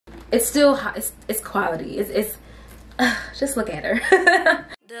it's still it's quality. It's just look at her.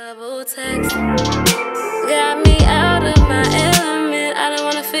 Double text got me out of my element. I don't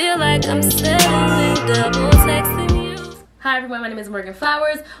want to feel like I'm settling. Double texting you. Hi everyone, my name is Morgan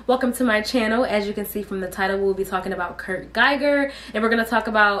Flowers. Welcome to my channel. As you can see from the title, we'll be talking about Kurt Geiger, and we're going to talk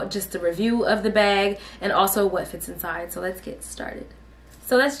about just the review of the bag and also what fits inside. So let's get started.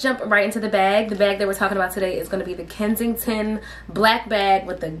 So let's jump right into the bag. The bag that we're talking about today is going to be the Kensington black bag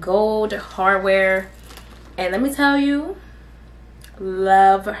with the gold hardware. And let me tell you,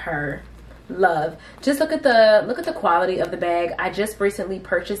 love her. Love. Just look at the quality of the bag. I just recently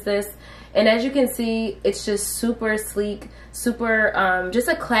purchased this, and as you can see, it's just super sleek, super just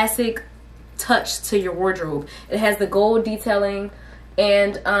a classic touch to your wardrobe. It has the gold detailing,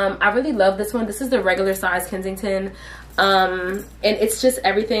 and I really love this one. This is the regular size Kensington. And it's just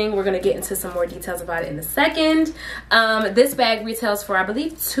everything. We're going to get into some more details about it in a second. This bag retails for, I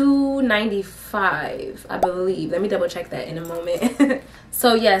believe, $295, I believe. Let me double check that in a moment.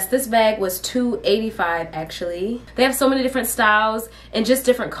 So yes, this bag was $285 actually. They have so many different styles and just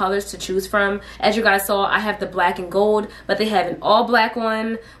different colors to choose from. As you guys saw, I have the black and gold, but they have an all black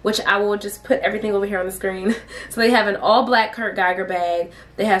one, which I will just put everything over here on the screen. So they have an all black Kurt Geiger bag.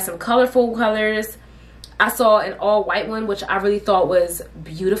 They have some colorful colors. I saw an all white one, which I really thought was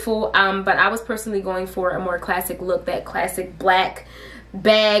beautiful, but I was personally going for a more classic look, that classic black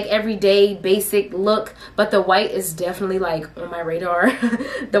bag, everyday basic look. But the white is definitely like on my radar.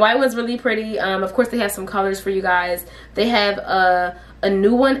 The white one's really pretty. Of course, they have some colors for you guys. They have a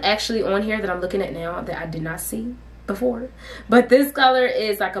new one actually on here that I'm looking at now that I did not see before. But this color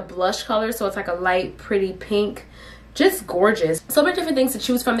is like a blush color, so it's like a light, pretty pink. Just gorgeous. So many different things to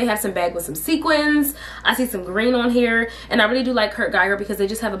choose from. They have some bag with some sequins. I see some green on here, and I really do like Kurt Geiger because they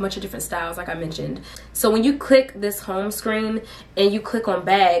just have a bunch of different styles, like I mentioned. So when you click this home screen and you click on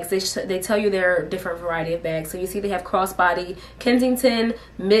bags, they tell you there are different variety of bags. So you see they have crossbody Kensington,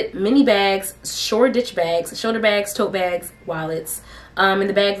 mini bags, shoulder bags, tote bags, wallets. And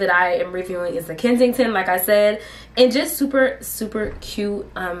the bag that I am reviewing is the Kensington, like I said, and just super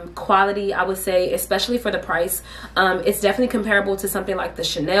cute quality, I would say, especially for the price. It's definitely comparable to something like the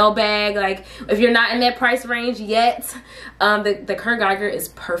Chanel bag. Like if you're not in that price range yet, the Kurt Geiger is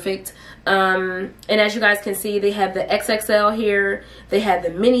perfect. And as you guys can see, they have the XXL here. They have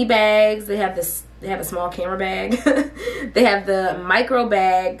the mini bags. They have a small camera bag. They have the micro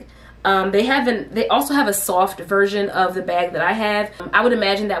bag. They also have a soft version of the bag that I have. I would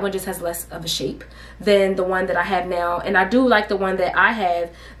imagine that one just has less of a shape than the one that I have now, and I do like the one that I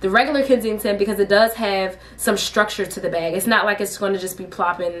have, the regular Kensington, because it does have some structure to the bag. It's not like it's going to just be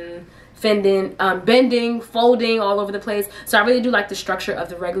plopping, bending, folding all over the place. So I really do like the structure of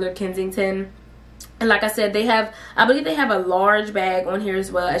the regular Kensington. And like I said, I believe they have a large bag on here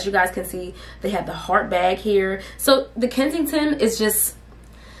as well. As you guys can see, they have the heart bag here. So the Kensington is just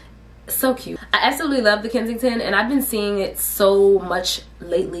so cute. I absolutely love the Kensington, and I've been seeing it so much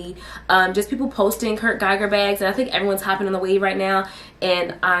lately. Just people posting Kurt Geiger bags, and I think everyone's hopping on the wave right now,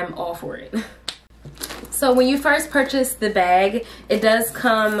 and I'm all for it. So when you first purchase the bag, it does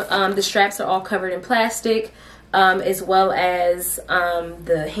come, the straps are all covered in plastic, as well as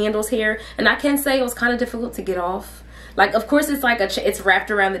the handles here. And I can say it was kind of difficult to get off. Like, of course, it's like it's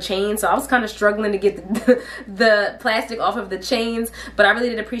wrapped around the chain, so I was kind of struggling to get the plastic off of the chains, but I really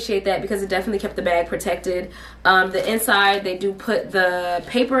did appreciate that because it definitely kept the bag protected. The inside, they do put the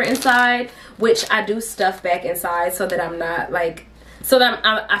paper inside, which I do stuff back inside so that I'm not like, so that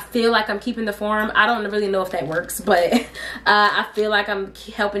I feel like I'm keeping the form. I don't really know if that works, but I feel like I'm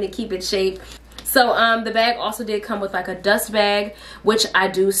helping to keep its shape. So the bag also did come with like a dust bag, which I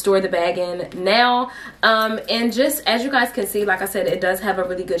do store the bag in now. And just as you guys can see, like I said, it does have a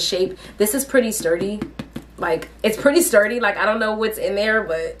really good shape. This is pretty sturdy. Like, it's pretty sturdy. Like, I don't know what's in there,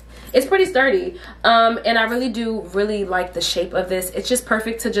 but it's pretty sturdy. And I really like the shape of this. It's just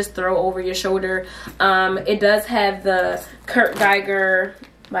perfect to just throw over your shoulder. It does have the Kurt Geiger,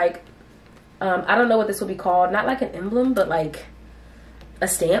 like, I don't know what this will be called. Not like an emblem, but like a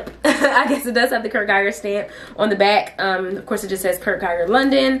stamp. I guess it does have the Kurt Geiger stamp on the back. Of course, it just says Kurt Geiger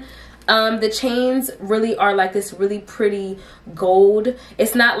London. The chains really are like this really pretty gold.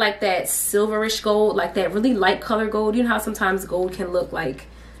 It's not like that silverish gold, like that really light color gold. You know how sometimes gold can look like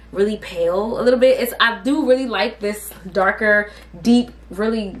really pale a little bit. I do really like this darker, deep,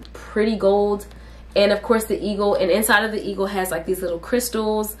 really pretty gold. And of course the eagle, and inside of the eagle has like these little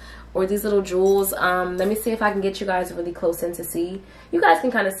crystals or these little jewels. Let me see if I can get you guys really close in to see. You guys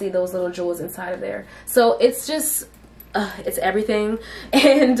can kind of see those little jewels inside of there. So it's just it's everything.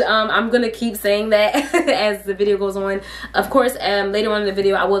 And I'm gonna keep saying that as the video goes on. Of course, later on in the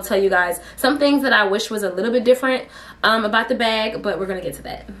video I will tell you guys some things that I wish was a little bit different about the bag, but we're gonna get to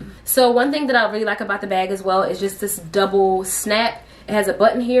that. So one thing that I really like about the bag as well is just this double snap. It has a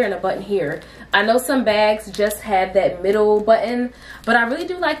button here and a button here. I know some bags just have that middle button, but I really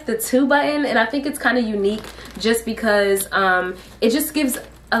do like the 2 button, and I think it's kind of unique just because it just gives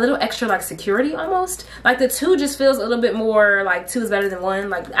a little extra like security almost. Like the 2 just feels a little bit more like 2 is better than 1.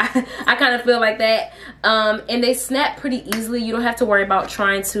 Like I kind of feel like that. And they snap pretty easily. You don't have to worry about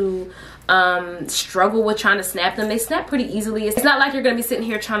trying to struggle with trying to snap them. They snap pretty easily. It's not like you're gonna be sitting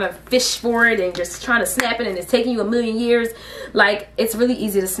here trying to fish for it and just trying to snap it and it's taking you a million years. Like, it's really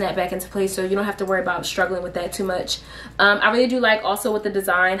easy to snap back into place, so you don't have to worry about struggling with that too much. I really do like also with the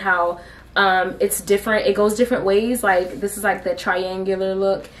design how it's different. It goes different ways. Like this is like the triangular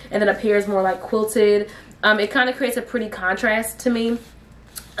look, and then up here is more like quilted. It kind of creates a pretty contrast to me.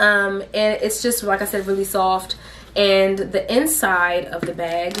 And it's just, like I said, really soft. And the inside of the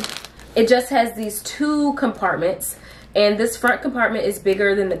bag, it just has these 2 compartments, and this front compartment is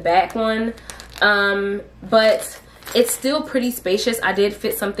bigger than the back one, but it's still pretty spacious. I did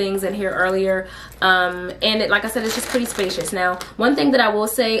fit some things in here earlier, and like I said, it's just pretty spacious. Now, one thing that I will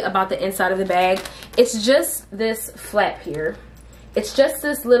say about the inside of the bag, it's just this flap here. It's just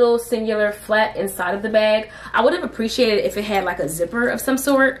this little singular flap inside of the bag. I would have appreciated if it had like a zipper of some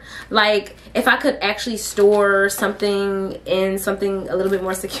sort. Like if I could actually store something in something a little bit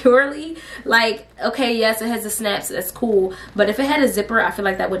more securely. Like, okay, yes, it has the snaps, that's cool. But if it had a zipper, I feel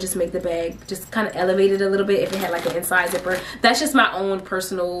like that would just make the bag just kind of elevate it a little bit if it had like an inside zipper. That's just my own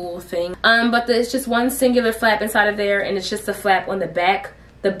personal thing. But it's just one singular flap inside of there, and it's just a flap on the back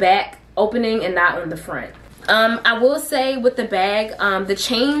opening and not on the front. I will say with the bag, the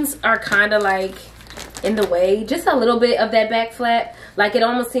chains are kind of like in the way, just a little bit of that back flap. Like it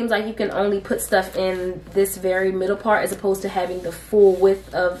almost seems like you can only put stuff in this very middle part as opposed to having the full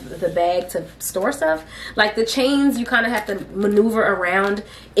width of the bag to store stuff. Like the chains, you kind of have to maneuver around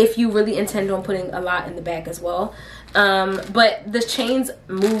if you really intend on putting a lot in the back as well. But the chains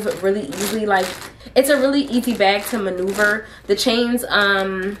move really easily. Like it's a really easy bag to maneuver. The chains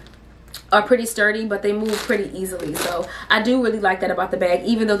are pretty sturdy, but they move pretty easily. So I do really like that about the bag,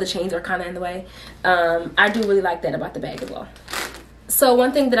 even though the chains are kind of in the way. I do really like that about the bag as well. So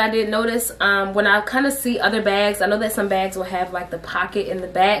one thing that I did notice, when I kind of see other bags, I know that some bags will have like the pocket in the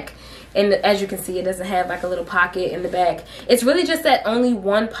back, and as you can see, it doesn't have like a little pocket in the back. It's really just that only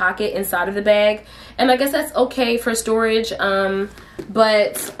one pocket inside of the bag, and I guess that's okay for storage,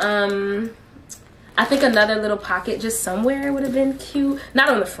 I think another little pocket just somewhere would have been cute. Not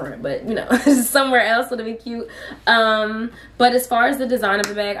on the front, but you know, somewhere else would have been cute. But as far as the design of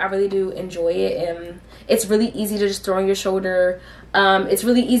the bag, I really do enjoy it. And it's really easy to just throw on your shoulder. It's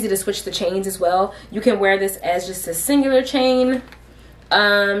really easy to switch the chains as well. You can wear this as just a singular chain,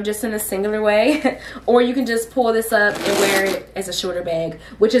 just in a singular way, or you can just pull this up and wear it as a shoulder bag,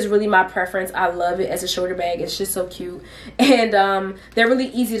 which is really my preference. I love it as a shoulder bag. It's just so cute, and they're really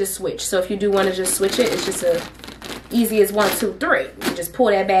easy to switch. So if you do want to just switch it, it's just a easy as 1, 2, 3. You just pull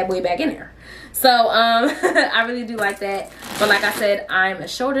that bad boy back in there. So I really do like that. But like I said, I'm a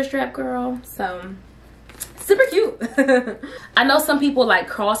shoulder strap girl, so super cute. I know some people like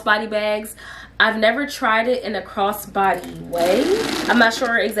crossbody bags. I've never tried it in a crossbody way. I'm not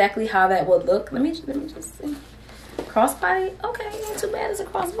sure exactly how that would look. Let me just see. Crossbody? Okay, ain't too bad as a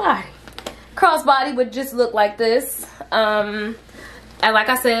crossbody. Crossbody would just look like this. And like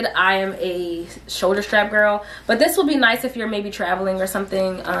I said, I am a shoulder strap girl, but this will be nice if you're maybe traveling or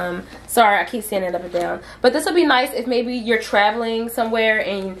something. Sorry, I keep saying it up and down, but this would be nice if maybe you're traveling somewhere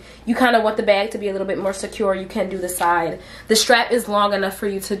and you kind of want the bag to be a little bit more secure. You can do the side. The strap is long enough for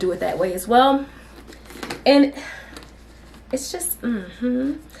you to do it that way as well. And it's just,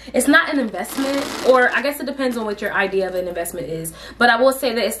 it's not an investment, or I guess it depends on what your idea of an investment is. But I will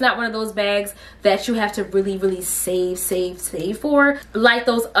say that it's not one of those bags that you have to really save for, like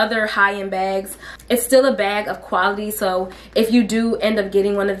those other high-end bags. It's still a bag of quality, so if you do end up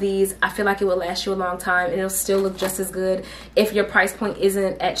getting one of these, I feel like it will last you a long time, and it'll still look just as good if your price point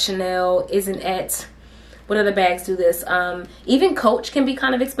isn't at Chanel, isn't at... What other bags do this? Even Coach can be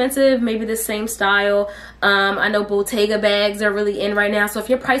kind of expensive, maybe the same style. I know Bottega bags are really in right now, so if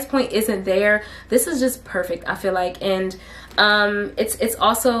your price point isn't there, this is just perfect, I feel like. And it's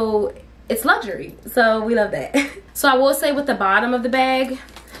also, it's luxury, so we love that. So I will say with the bottom of the bag,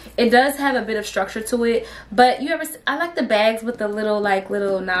 It does have a bit of structure to it, but I like the bags with the little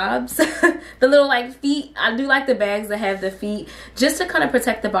knobs, the little like feet. I do like the bags that have the feet, just to kind of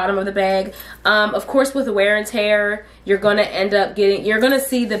protect the bottom of the bag. Of course, with wear and tear, you're gonna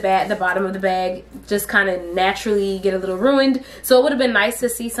see the bottom of the bag just kind of naturally get a little ruined. So it would have been nice to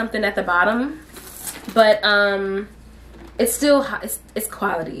see something at the bottom, but it's still it's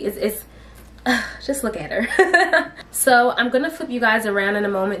quality. It's just look at her. So I'm gonna flip you guys around in a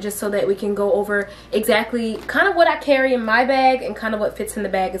moment just so that we can go over exactly kind of what I carry in my bag and kind of what fits in the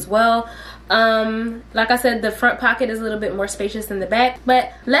bag as well. Like I said, the front pocket is a little bit more spacious than the back,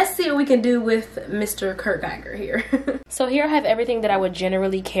 but let's see what we can do with Mr. Kurt Geiger here. So here I have everything that I would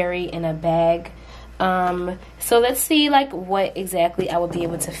generally carry in a bag. So let's see like what exactly I would be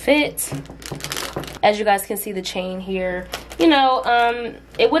able to fit. As you guys can see, the chain here, you know,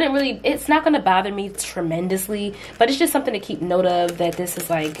 it's not going to bother me tremendously, but it's just something to keep note of, that this is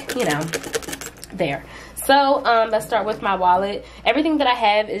like, you know, there. So let's start with my wallet. Everything that I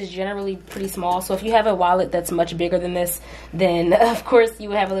have is generally pretty small, so if you have a wallet that's much bigger than this, then of course you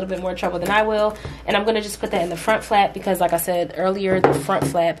would have a little bit more trouble than I will. And I'm going to just put that in the front flap because, like I said earlier, the front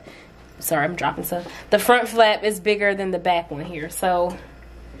flap, sorry, I'm dropping stuff. The front flap is bigger than the back one here. So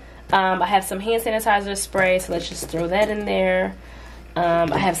I have some hand sanitizer spray, so let's just throw that in there.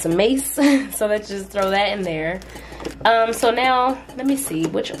 I have some mace, so let's just throw that in there. So now, let me see,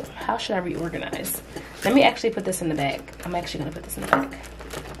 how should I reorganize? Let me actually put this in the bag. I'm actually gonna put this in the bag.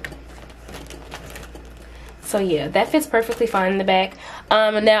 So yeah, that fits perfectly fine in the back.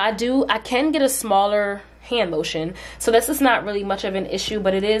 Now I can get a smaller hand lotion, so this is not really much of an issue,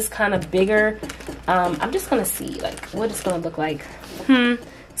 but it is kind of bigger. I'm just gonna see like what it's gonna look like.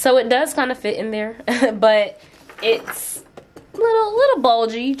 So it does kind of fit in there, but it's little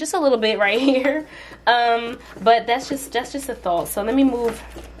bulgy, just a little bit right here. But that's just a thought. So let me move.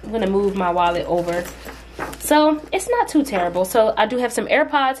 I'm gonna move my wallet over. So it's not too terrible. So I do have some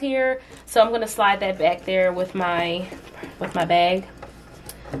AirPods here, so I'm gonna slide that back there with my bag.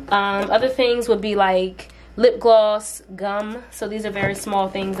 Other things would be like lip gloss, gum. So these are very small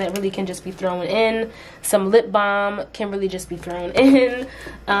things that really can just be thrown in. Some lip balm can really just be thrown in.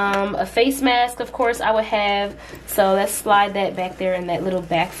 A face mask, of course, I would have. So let's slide that back there in that little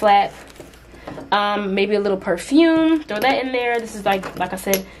back flap. Maybe a little perfume, throw that in there. This is like I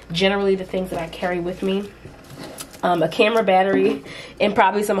said, generally the things that I carry with me. A camera battery and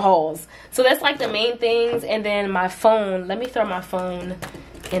probably some hauls. So that's like the main things. And then my phone, let me throw my phone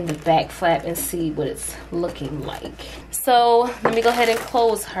in the back flap and see what it's looking like. So let me go ahead and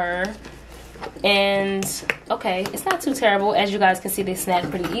close her. And okay, it's not too terrible. As you guys can see, they snap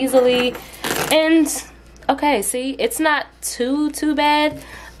pretty easily. And okay, see, it's not too bad.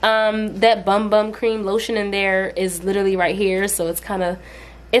 That bum cream lotion in there is literally right here, so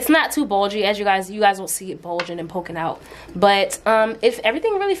it's not too bulgy. As you guys won't see it bulging and poking out, but if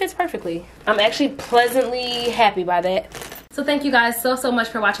everything really fits perfectly, I'm actually pleasantly happy by that. So thank you guys so much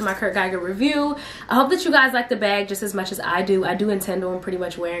for watching my Kurt Geiger review. I hope that you guys like the bag just as much as I do. I do intend on pretty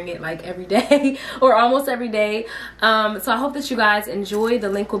much wearing it like every day or almost every day. So I hope that you guys enjoy. The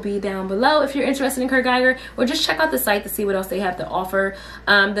link will be down below if you're interested in Kurt Geiger, or just check out the site to see what else they have to offer.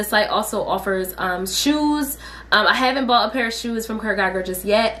 The site also offers shoes. I haven't bought a pair of shoes from Kurt Geiger just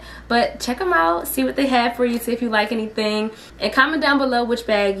yet, but check them out, see what they have for you, see if you like anything, and comment down below which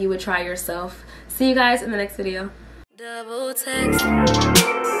bag you would try yourself. See you guys in the next video. Double text.